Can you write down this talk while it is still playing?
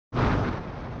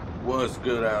What's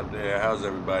good out there? How's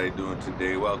everybody doing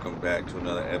today? Welcome back to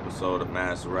another episode of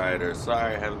Mass Rider.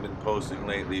 Sorry I haven't been posting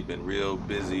lately. Been real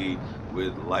busy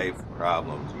with life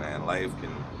problems, man. Life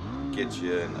can get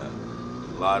you in a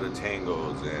lot of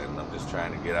tangles, and I'm just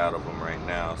trying to get out of them right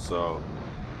now. So,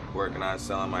 working on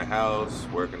selling my house,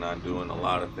 working on doing a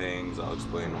lot of things. I'll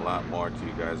explain a lot more to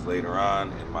you guys later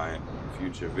on in my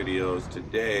future videos.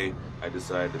 Today, I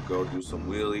decided to go do some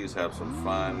wheelies, have some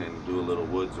fun, and do a little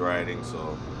woods riding.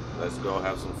 So let's go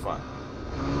have some fun.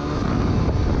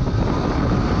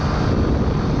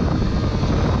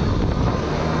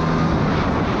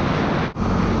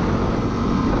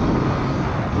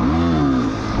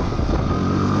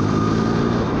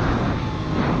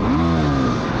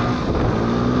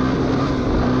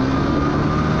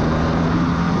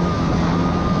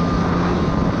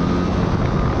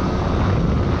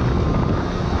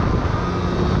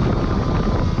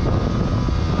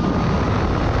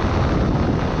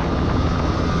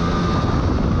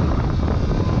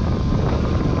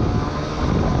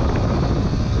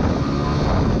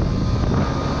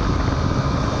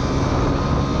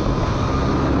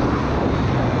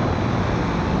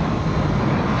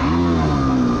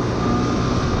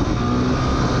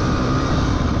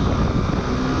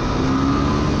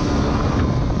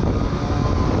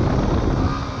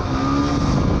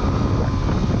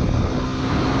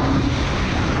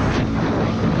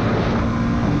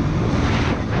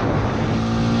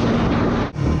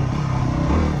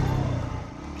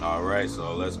 Alright,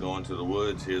 so let's go into the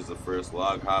woods. Here's the first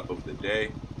log hop of the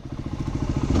day.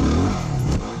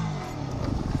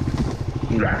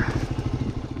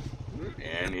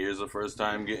 And here's the first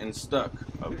time getting stuck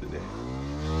of the day.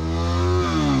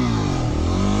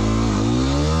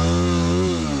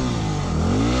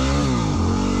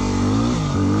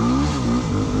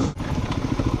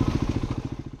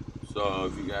 So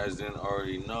if you guys didn't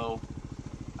already know,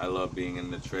 I love being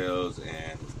in the trails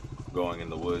and going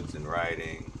in the woods and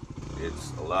riding.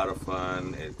 It's a lot of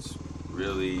fun. It's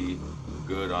really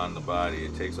good on the body.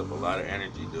 It takes up a lot of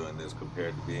energy doing this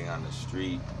compared to being on the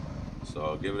street.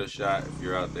 So give it a shot if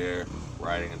you're out there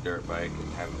riding a dirt bike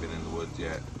and haven't been in the woods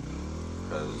yet,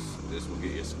 because this will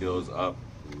get your skills up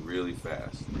really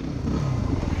fast.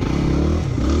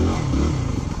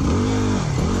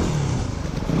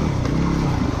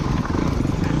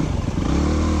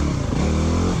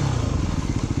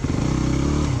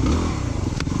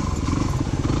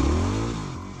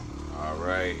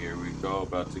 Alright, here we go.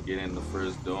 About to get in the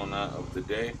first donut of the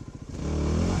day.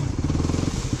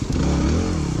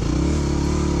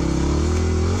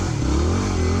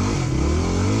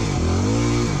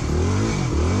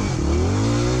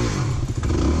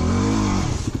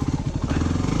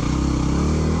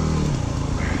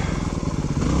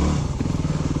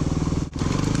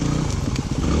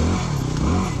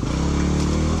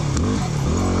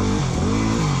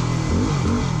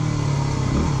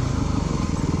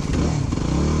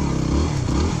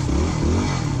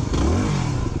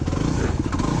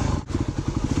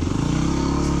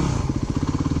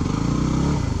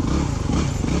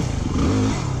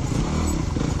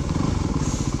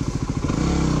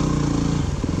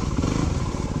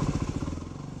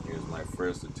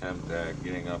 First attempt at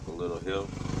getting up a little hill.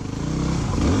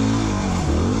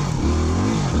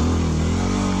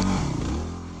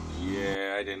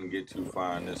 Yeah, I didn't get too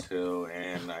far on this hill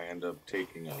and I end up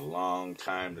taking a long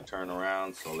time to turn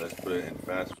around, so let's put it in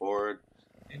fast forward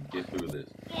and get through this.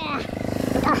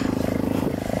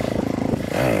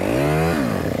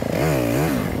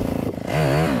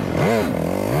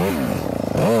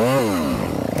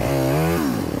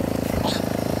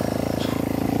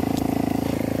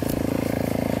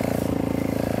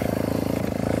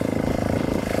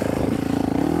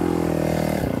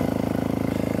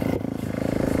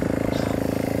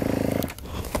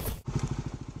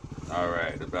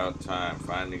 Alright, about time.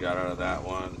 Finally got out of that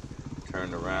one.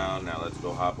 Turned around. Now let's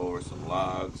go hop over some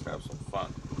logs, have some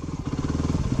fun.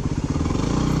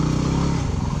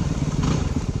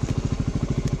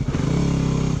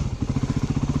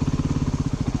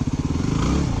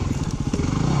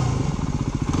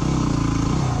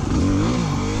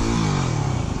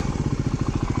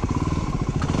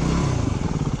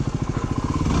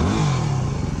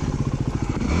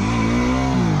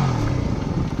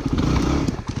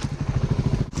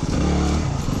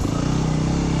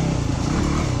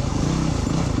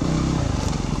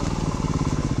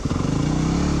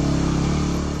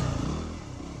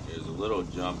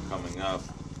 Jump coming up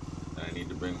that I need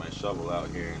to bring my shovel out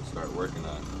here and start working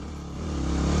on.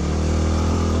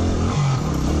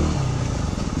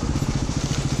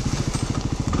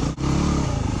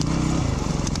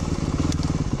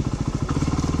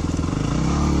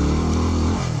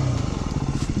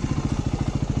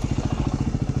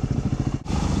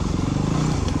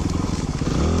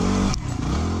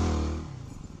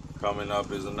 coming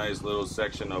up is a nice little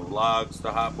section of logs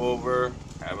to hop over.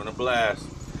 Having a blast.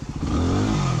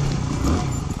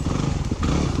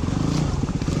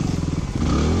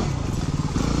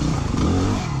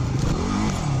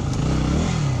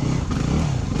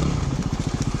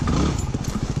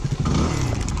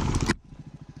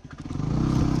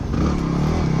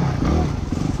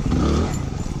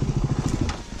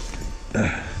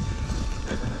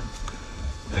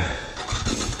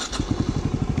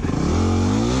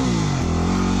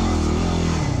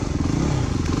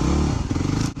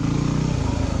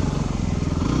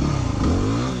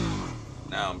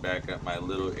 Now I'm back at my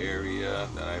little area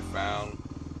that I found.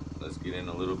 Let's get in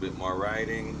a little bit more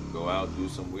riding, go out, do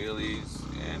some wheelies,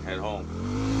 and head home.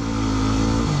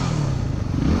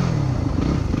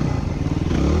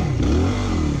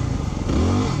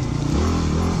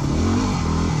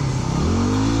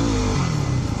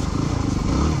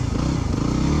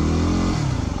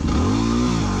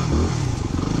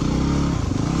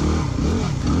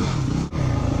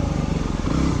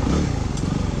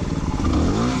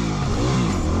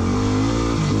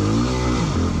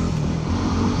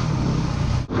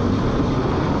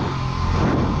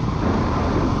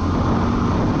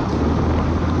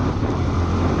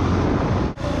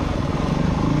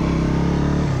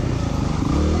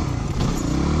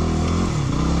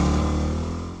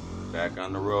 Back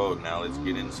on the road. Now let's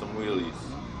get in some wheelies.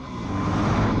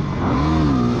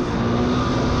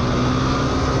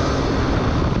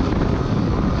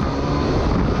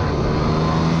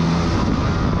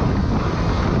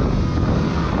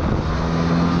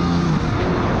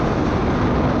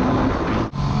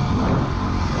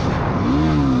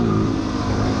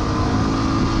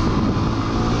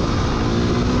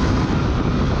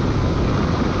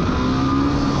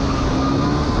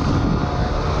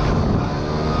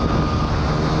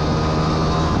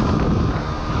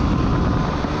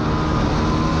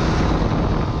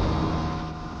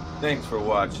 Thanks for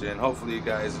watching. Hopefully you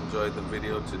guys enjoyed the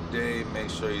video today. Make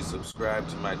sure you subscribe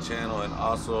to my channel and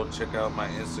also check out my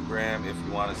Instagram if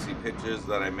you want to see pictures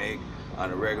that I make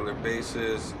on a regular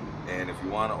basis. And if you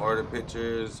want to order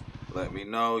pictures, let me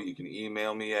know. You can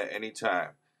email me at any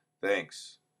time.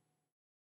 Thanks.